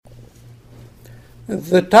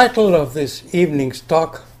The title of this evening's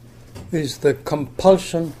talk is The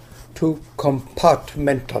Compulsion to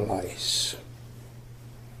Compartmentalize.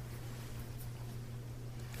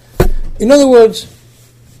 In other words,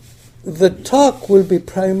 the talk will be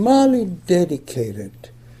primarily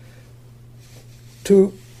dedicated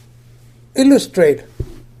to illustrate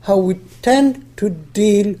how we tend to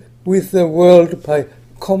deal with the world by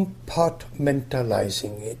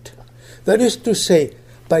compartmentalizing it. That is to say,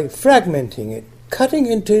 by fragmenting it, cutting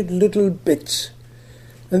into little bits,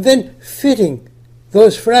 and then fitting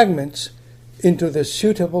those fragments into the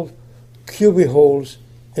suitable cubbyholes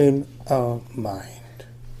in our mind.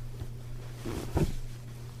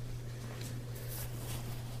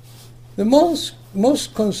 The most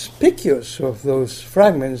conspicuous of those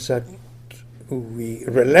fragments that we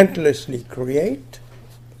relentlessly create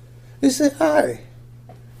is the I,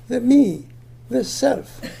 the me, the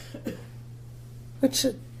self. It's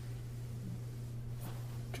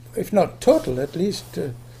if not total, at least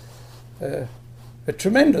a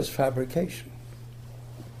tremendous fabrication.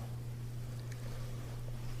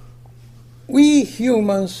 We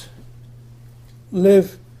humans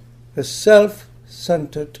live a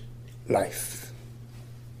self-centered life.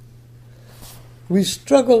 We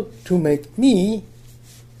struggle to make me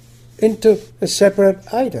into a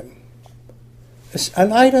separate item,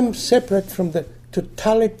 an item separate from the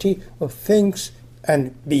totality of things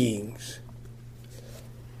and beings.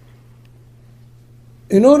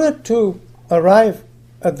 In order to arrive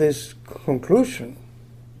at this conclusion,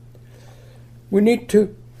 we need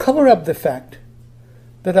to cover up the fact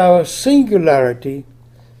that our singularity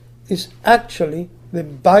is actually the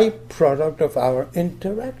byproduct of our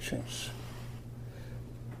interactions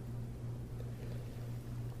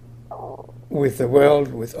with the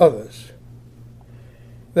world, with others.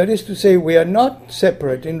 That is to say, we are not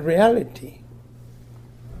separate in reality.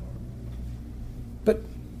 But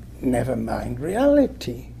never mind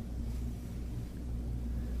reality.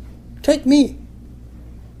 Take me.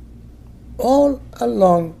 All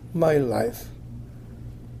along my life,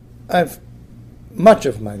 much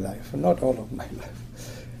of my life, not all of my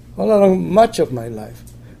life, all along much of my life,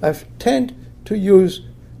 I've tended to use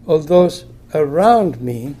all those around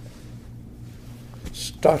me,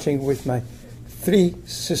 starting with my 3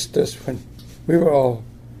 sisters when we were all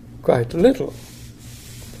quite little,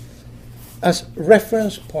 as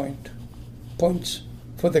reference points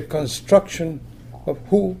for the construction of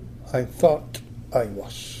who I thought I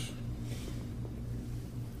was.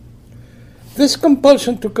 This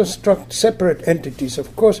compulsion to construct separate entities,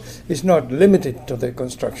 of course, is not limited to the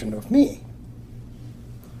construction of me.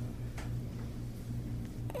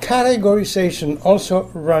 Categorization also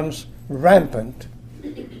runs rampant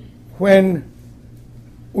when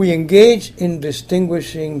we engage in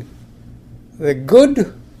distinguishing the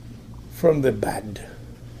good from the bad.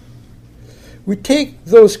 We take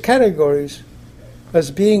those categories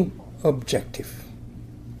as being objective,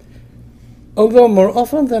 although more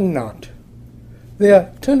often than not, they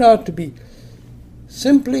turn out to be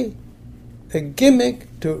simply a gimmick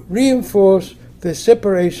to reinforce the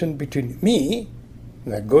separation between me,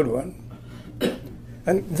 the good one,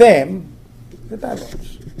 and them, the bad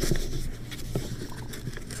ones.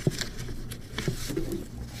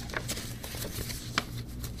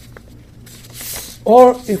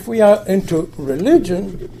 Or if we are into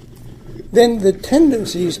religion, then the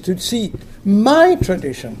tendency is to see my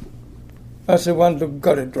tradition as the one who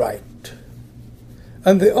got it right,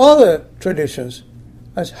 and the other traditions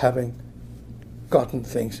as having gotten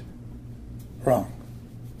things wrong,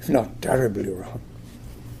 if not terribly wrong.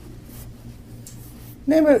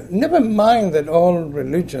 Never mind that all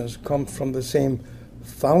religions come from the same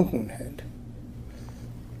fountainhead.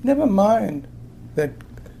 Never mind that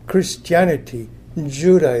Christianity,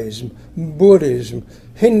 Judaism, Buddhism,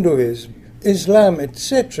 Hinduism, Islam,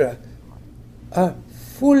 etc. are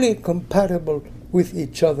fully compatible with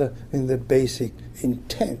each other in the basic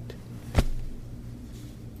intent.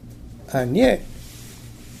 And yet,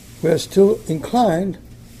 we are still inclined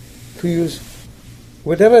to use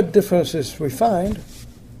whatever differences we find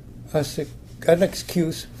as an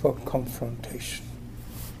excuse for confrontation.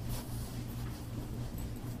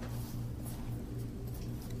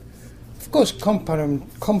 Of course,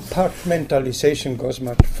 compartmentalization goes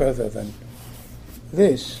much further than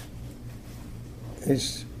this.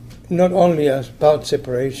 It's not only about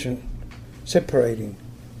separating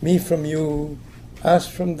me from you, us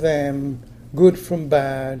from them, good from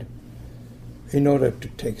bad, in order to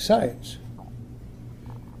take sides.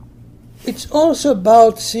 It's also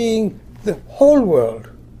about seeing the whole world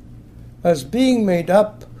as being made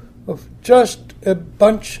up of just a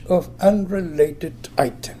bunch of unrelated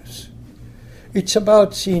items. It's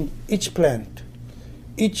about seeing each plant,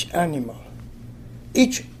 each animal,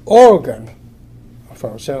 each organ of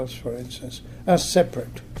ourselves, for instance, as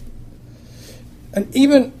separate. And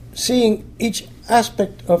even seeing each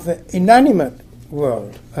aspect of the inanimate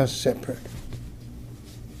world as separate.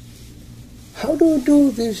 How do we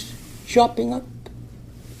do this chopping up?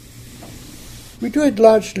 We do it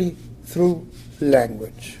largely through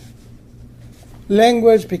language.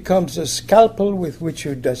 Language becomes a scalpel with which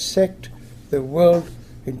you dissect the world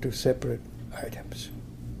into separate items.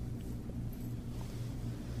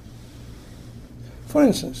 For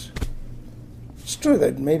instance, it's true that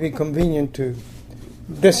it may be convenient to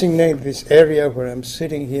designate this area where I'm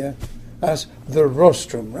sitting here as the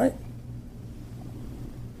rostrum, right?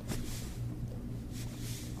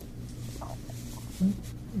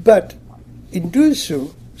 But in doing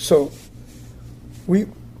so we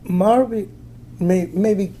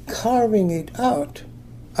may be carving it out.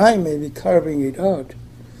 I may be carving it out,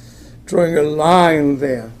 drawing a line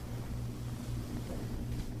there,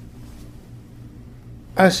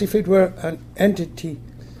 as if it were an entity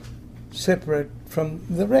separate from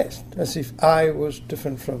the rest, as if I was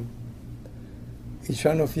different from each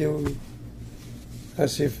one of you,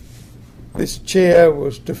 as if this chair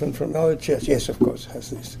was different from other chairs. Yes, of course, it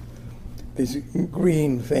has this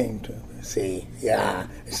green thing to see. Yeah,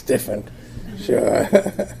 it's different. Sure.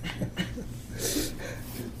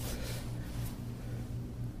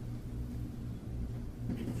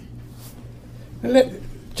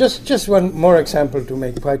 Just one more example to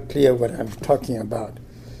make quite clear what I'm talking about.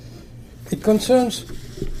 It concerns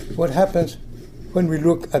what happens when we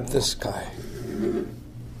look at the sky.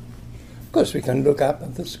 Of course, we can look up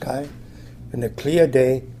at the sky in a clear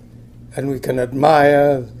day, and we can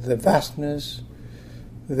admire the vastness,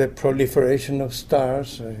 the proliferation of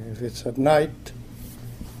stars, if it's at night.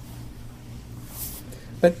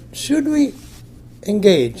 But should we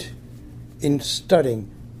engage in studying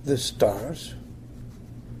the stars,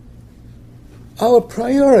 our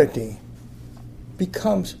priority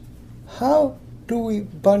becomes how do we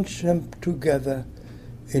bunch them together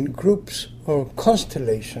in groups or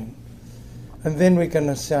constellation, and then we can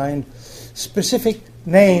assign specific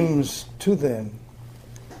names to them,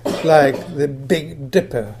 like the Big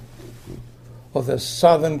Dipper, or the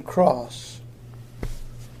Southern Cross,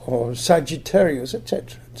 or Sagittarius,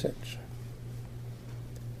 etc., etc.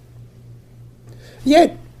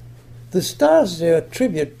 Yet, the stars they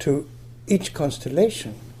attribute to each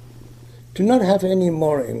constellation do not have any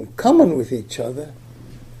more in common with each other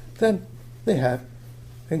than they have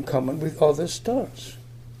in common with other stars,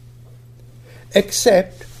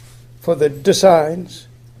 except for the designs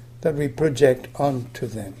that we project onto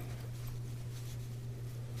them.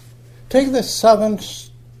 Take the Southern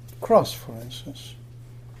Cross, for instance.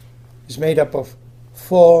 It's made up of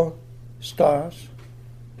 4 stars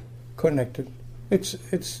connected.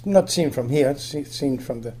 It's not seen from here, it's seen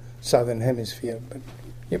from the southern hemisphere, but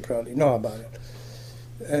you probably know about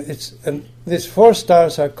it. And these 4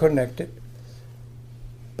 stars are connected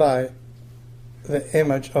by the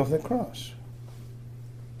image of the cross.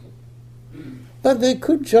 But they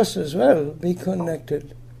could just as well be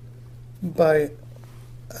connected by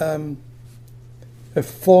a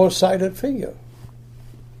 4-sided figure.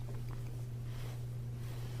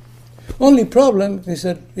 Only problem is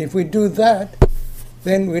that if we do that,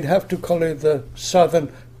 then we'd have to call it the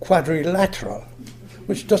Southern Quadrilateral,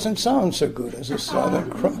 which doesn't sound so good as a Southern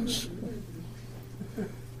Cross.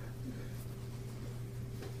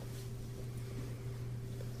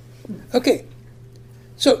 Okay,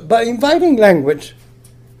 so by inviting language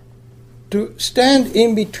to stand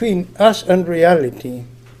in between us and reality,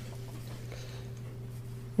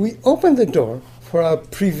 we open the door for our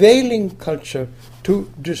prevailing culture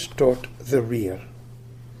to distort the real.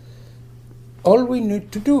 All we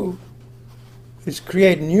need to do is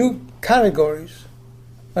create new categories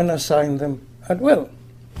and assign them at will.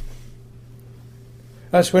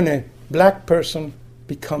 As when a black person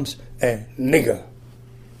becomes a nigger.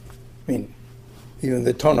 I mean, even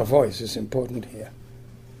the tone of voice is important here.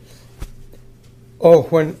 Or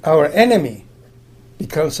when our enemy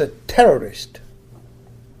becomes a terrorist.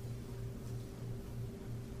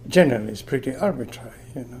 Generally, it's pretty arbitrary,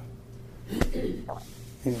 you know.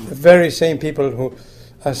 The very same people who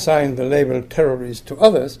assign the label terrorist to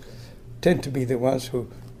others tend to be the ones who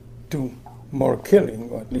do more killing,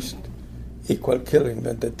 or at least equal killing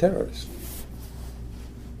than the terrorists.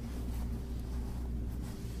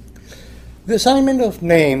 The assignment of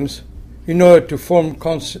names in order to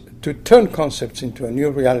turn concepts into a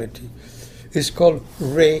new reality is called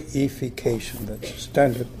reification. That's a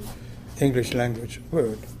standard English language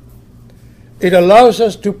word. It allows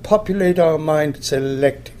us to populate our mind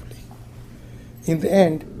selectively. In the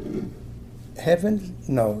end, heaven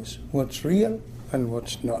knows what's real and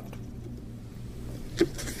what's not.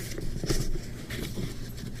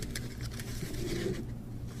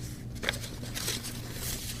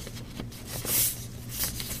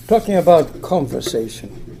 Talking about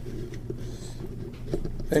conversation,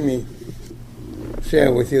 let me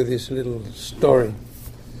share with you this little story.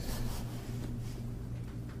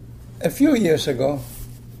 A few years ago,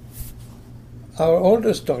 our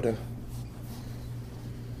oldest daughter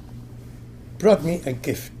brought me a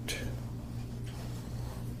gift,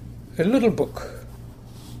 a little book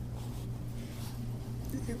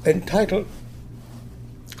entitled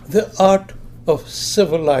The Art of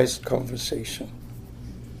Civilized Conversation.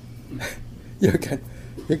 You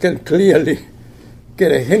can clearly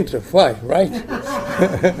get a hint of why, right?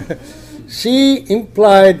 She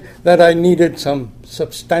implied that I needed some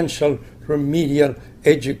substantial remedial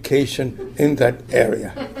education in that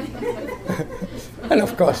area. And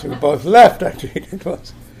of course we both laughed at it. It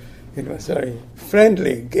was a very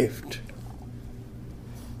friendly gift.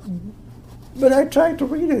 But I tried to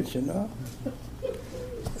read it, and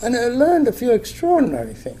I learned a few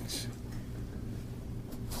extraordinary things.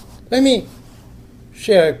 Let me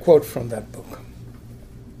share a quote from that book.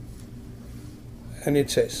 And it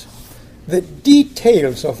says, "The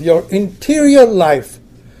details of your interior life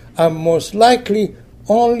are most likely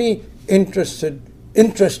only interesting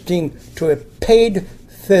to a paid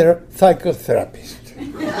psychotherapist."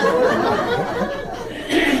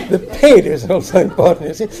 The paid is also important.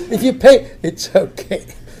 You see, if you pay, it's okay.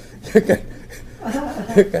 You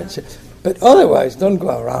can say. But otherwise, don't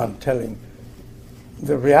go around telling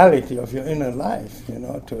the reality of your inner life,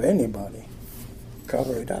 to anybody.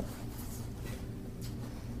 Cover it up.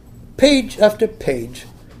 Page after page,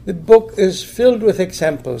 the book is filled with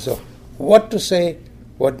examples of what to say,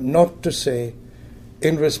 what not to say,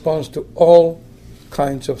 in response to all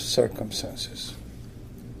kinds of circumstances.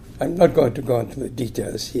 I'm not going to go into the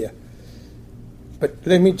details here, but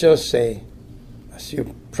let me just say, as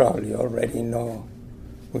you probably already know,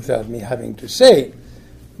 without me having to say,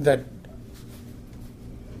 that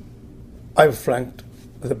I've flunked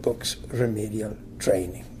the book's remedial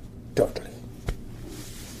training totally.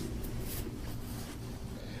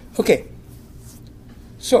 Okay,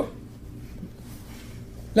 so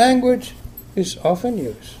language is often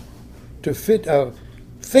used to fit our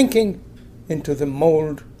thinking into the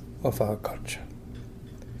mold of our culture.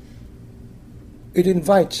 It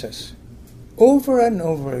invites us over and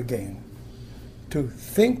over again to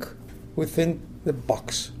think within the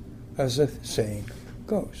box, as the saying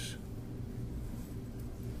goes.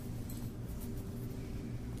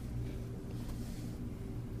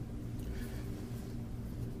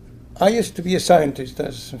 I used to be a scientist,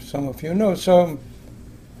 as some of you know, so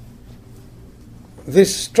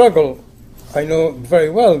this struggle, I know very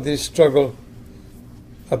well this struggle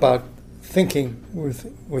about thinking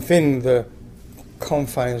within the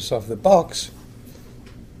confines of the box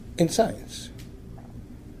in science.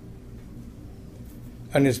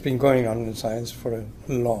 And it's been going on in science for a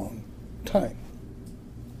long time.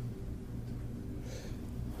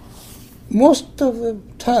 Most of the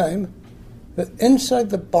time, the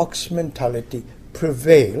inside-the-box mentality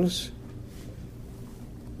prevails,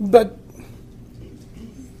 but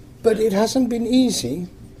it hasn't been easy,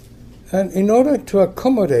 and in order to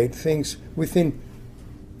accommodate things within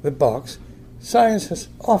the box, science has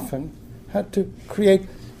often had to create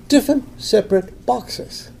different separate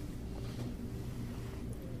boxes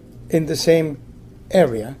in the same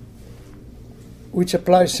area, which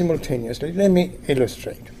applies simultaneously. Let me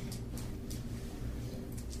illustrate.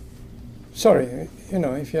 Sorry,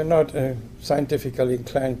 if you're not scientifically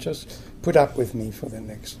inclined, just put up with me for the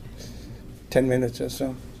next 10 minutes or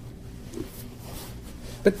so.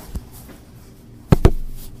 But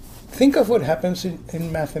think of what happens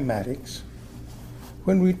in mathematics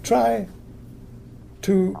when we try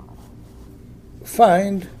to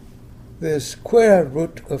find the square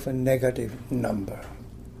root of a negative number.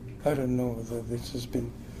 I don't know whether this has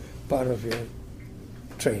been part of your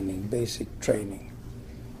training, basic training.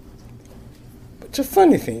 It's a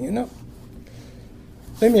funny thing,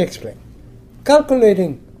 Let me explain.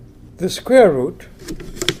 Calculating the square root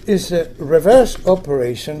is a reverse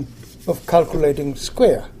operation of calculating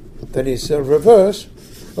square. That is a reverse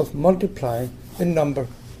of multiplying a number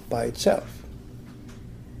by itself.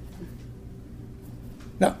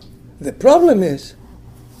 Now, the problem is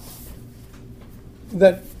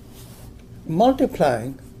that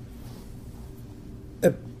multiplying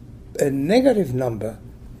a negative number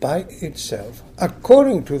by itself,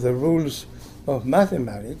 according to the rules of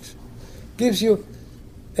mathematics, gives you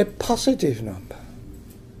a positive number.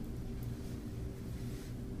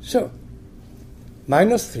 So,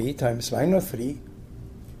 minus 3 times minus 3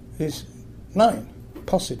 is 9,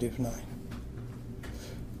 positive 9.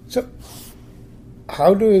 So,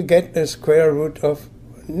 how do you get the square root of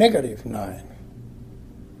negative 9?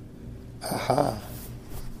 Aha!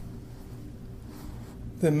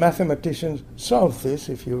 The mathematicians solved this,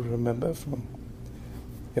 if you remember from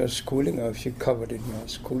your schooling, or if you covered it in your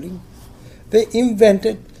schooling. They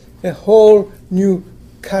invented a whole new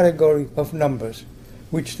category of numbers,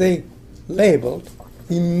 which they labeled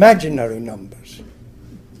imaginary numbers.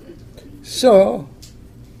 So,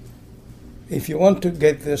 if you want to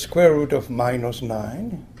get the square root of minus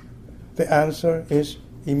 9, the answer is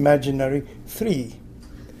imaginary 3,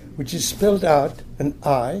 which is spelled out an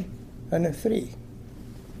I and a 3.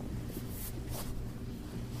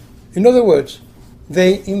 In other words,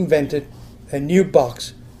 they invented a new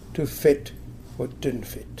box to fit what didn't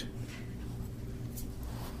fit.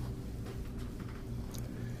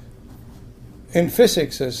 In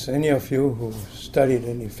physics, as any of you who studied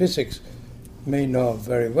any physics may know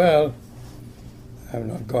very well, I'm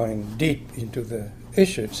not going deep into the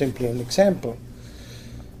issue, it's simply an example.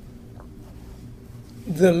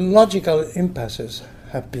 The logical impasses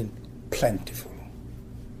have been plentiful.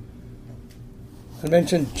 I'll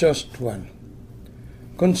mention just one,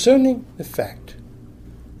 concerning the fact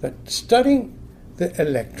that studying the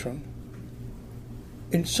electron,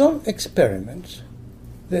 in some experiments,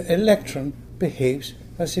 the electron behaves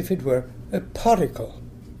as if it were a particle.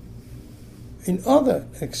 In other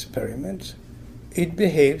experiments, it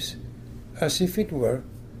behaves as if it were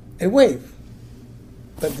a wave.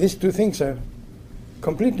 But these two things are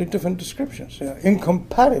completely different descriptions. They are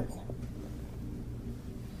incompatible.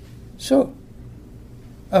 So,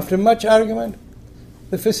 after much argument,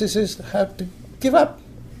 the physicists had to give up.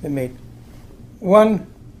 They made one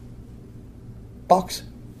box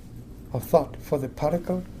of thought for the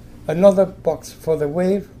particle, another box for the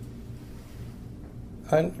wave,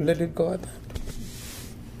 and let it go at that.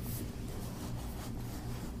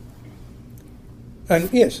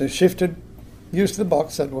 And yes, they used the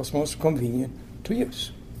box that was most convenient to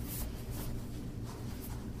use.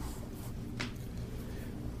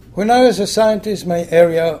 When I was a scientist, my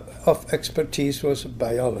area of expertise was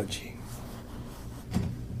biology.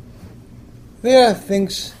 There,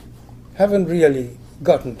 things haven't really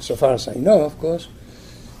gotten, so far as I know, of course,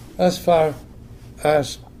 as far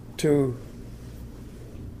as to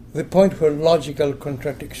the point where logical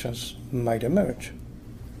contradictions might emerge.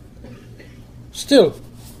 Still,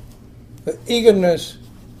 the eagerness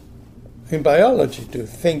in biology to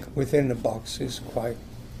think within a box is quite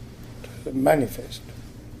manifest.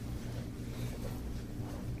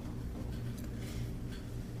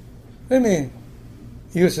 Let me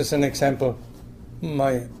use as an example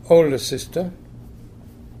my older sister,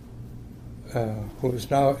 who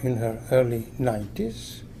is now in her early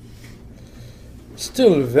 90s,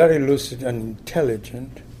 still very lucid and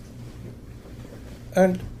intelligent.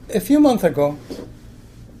 And a few months ago,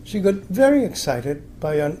 she got very excited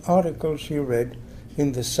by an article she read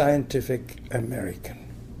in the Scientific American.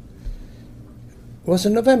 It was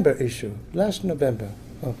a November issue, last November,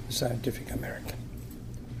 of the Scientific American.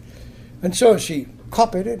 And so she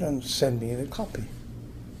copied it and sent me the copy,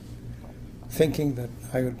 thinking that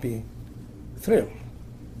I would be thrilled.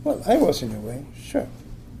 Well, I was in a way, sure.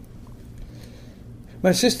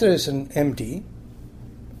 My sister is an MD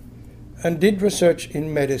and did research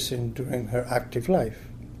in medicine during her active life.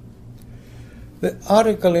 The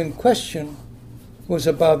article in question was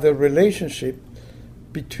about the relationship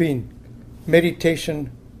between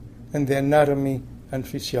meditation and the anatomy and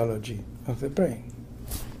physiology of the brain.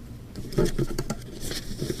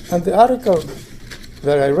 And the article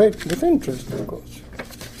that I read with interest, of course,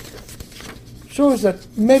 shows that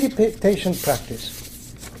meditation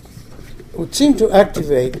practice would seem to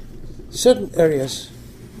activate certain areas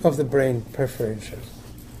of the brain preferentially.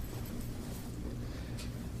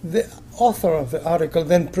 The author of the article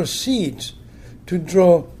then proceeds to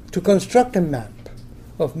construct a map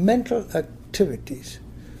of mental activities,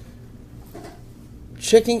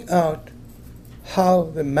 checking out how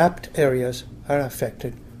the mapped areas are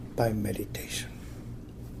affected by meditation.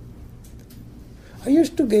 I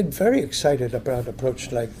used to get very excited about an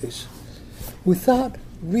approach like this without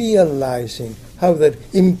realizing how that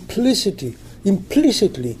implicitly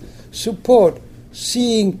support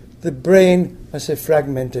seeing the brain as a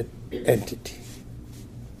fragmented entity.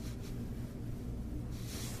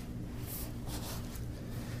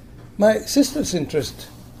 My sister's interest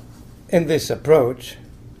in this approach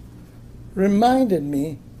reminded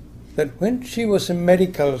me that when she was a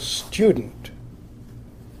medical student,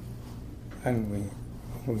 and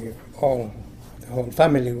the whole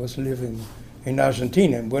family was living in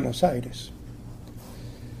Argentina, in Buenos Aires,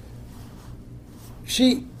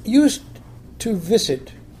 she used to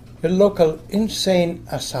visit a local insane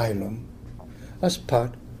asylum as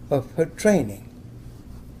part of her training.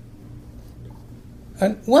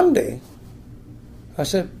 And one day,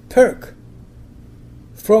 as a perk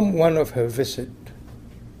from one of her visits,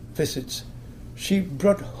 she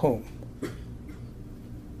brought home,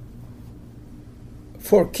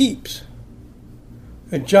 for keeps,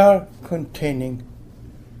 a jar containing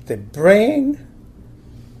the brain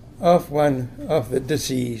of one of the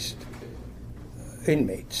deceased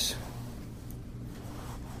inmates.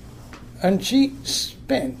 And she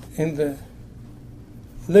spent in the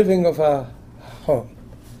living of our home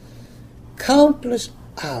countless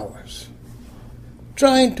hours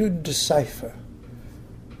trying to decipher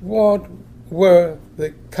what were the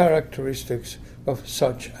characteristics of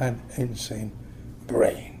such an insane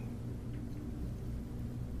brain.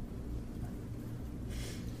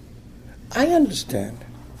 I understand,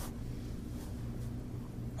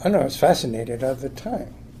 and I was fascinated at the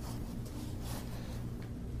time.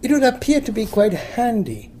 It would appear to be quite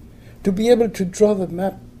handy to be able to draw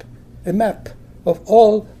a map of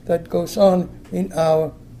all that goes on in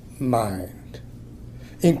our mind,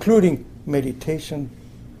 including meditation,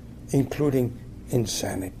 including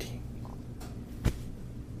insanity.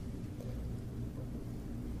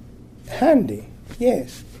 Handy,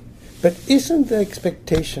 yes, but isn't the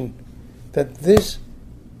expectation that this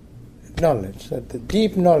knowledge, that the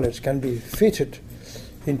deep knowledge can be fitted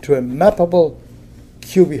into a mappable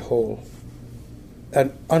cubbyhole,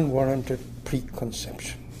 an unwarranted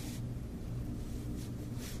preconception?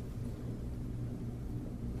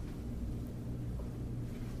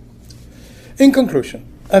 In conclusion,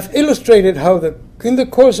 I've illustrated how in the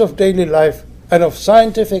course of daily life and of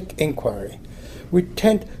scientific inquiry, we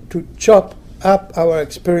tend to chop up our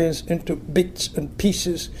experience into bits and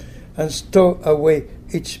pieces and stow away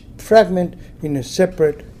each fragment in a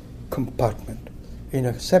separate compartment, in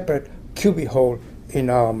a separate cubbyhole in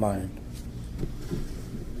our mind.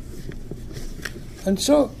 And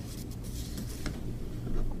so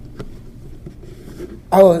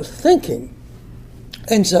our thinking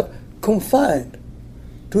ends up confined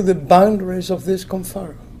to the boundaries of these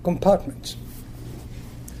compartments,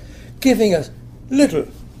 giving us little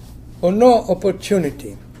or no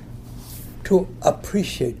opportunity to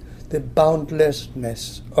appreciate the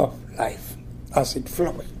boundlessness of life as it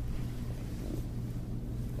flows.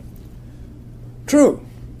 True,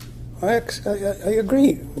 I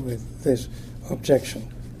agree with this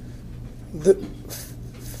objection. The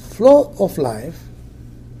flow of life,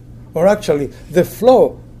 or actually the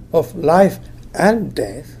flow of life and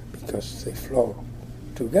death, because they flow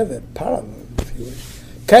together, parallel, if you wish,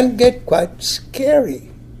 can get quite scary.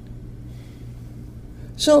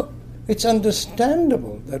 So it's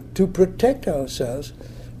understandable that to protect ourselves,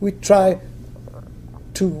 we try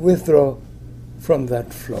to withdraw from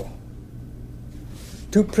that flow,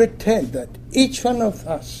 to pretend that each one of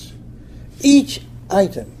us, each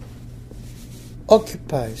item,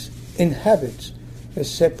 inhabits a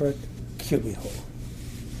separate cubbyhole.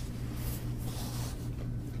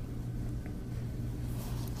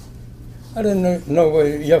 I don't know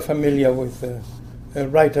whether you're familiar with a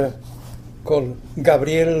writer called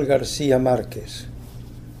Gabriel Garcia Marquez.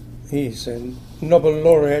 He's a Nobel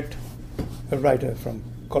laureate, a writer from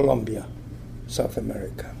Colombia, South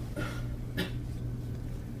America.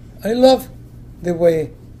 I love the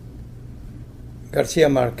way Garcia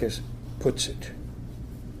Marquez puts it,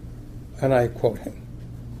 and I quote him.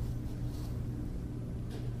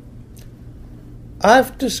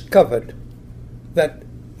 I've discovered that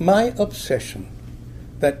my obsession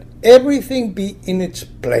that everything be in its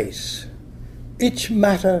place, each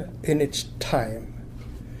matter in its time,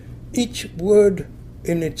 each word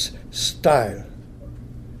in its style,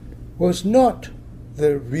 was not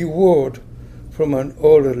the reward from an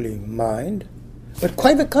orderly mind, but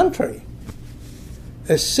quite the contrary,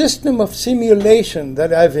 a system of simulation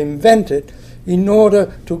that I've invented in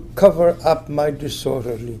order to cover up my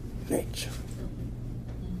disorderly nature.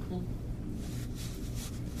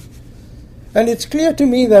 And it's clear to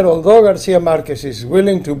me that although Garcia Marquez is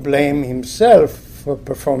willing to blame himself for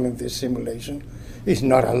performing this simulation, he's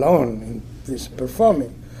not alone in this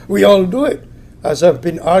performing. We all do it, as I've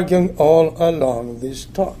been arguing all along this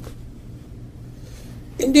talk.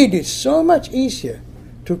 Indeed, it's so much easier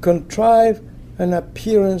to contrive an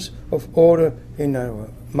appearance of order in our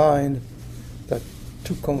mind than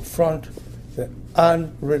to confront the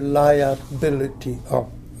unreliability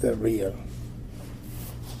of the real.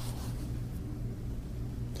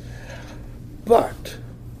 But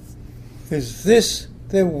is this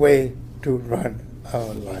the way to run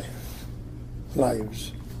our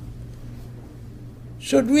lives?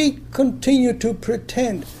 Should we continue to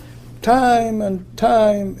pretend time and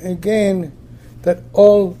time again that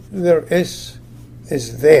all there is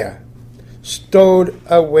there, stowed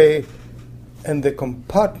away in the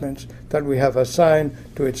compartments that we have assigned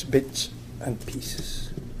to its bits and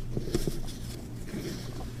pieces?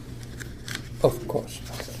 Of course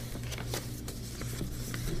not.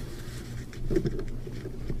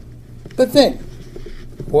 But then,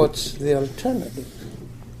 what's the alternative?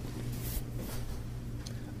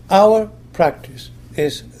 Our practice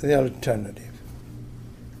is the alternative.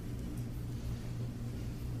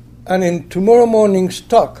 And in tomorrow morning's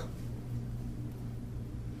talk,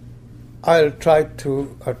 I'll try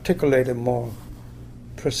to articulate a more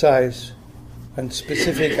precise and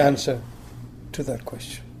specific answer to that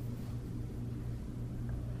question.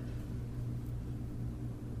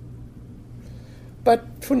 But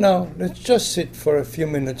for now, let's just sit for a few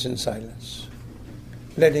minutes in silence,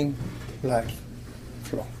 letting life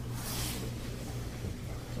flow.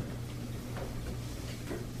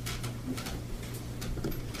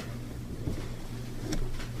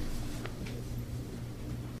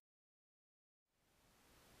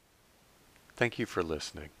 Thank you for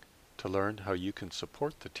listening. To learn how you can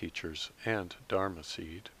support the teachers and Dharma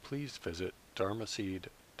Seed, please visit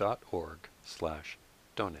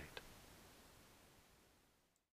dharmaseed.org/donate.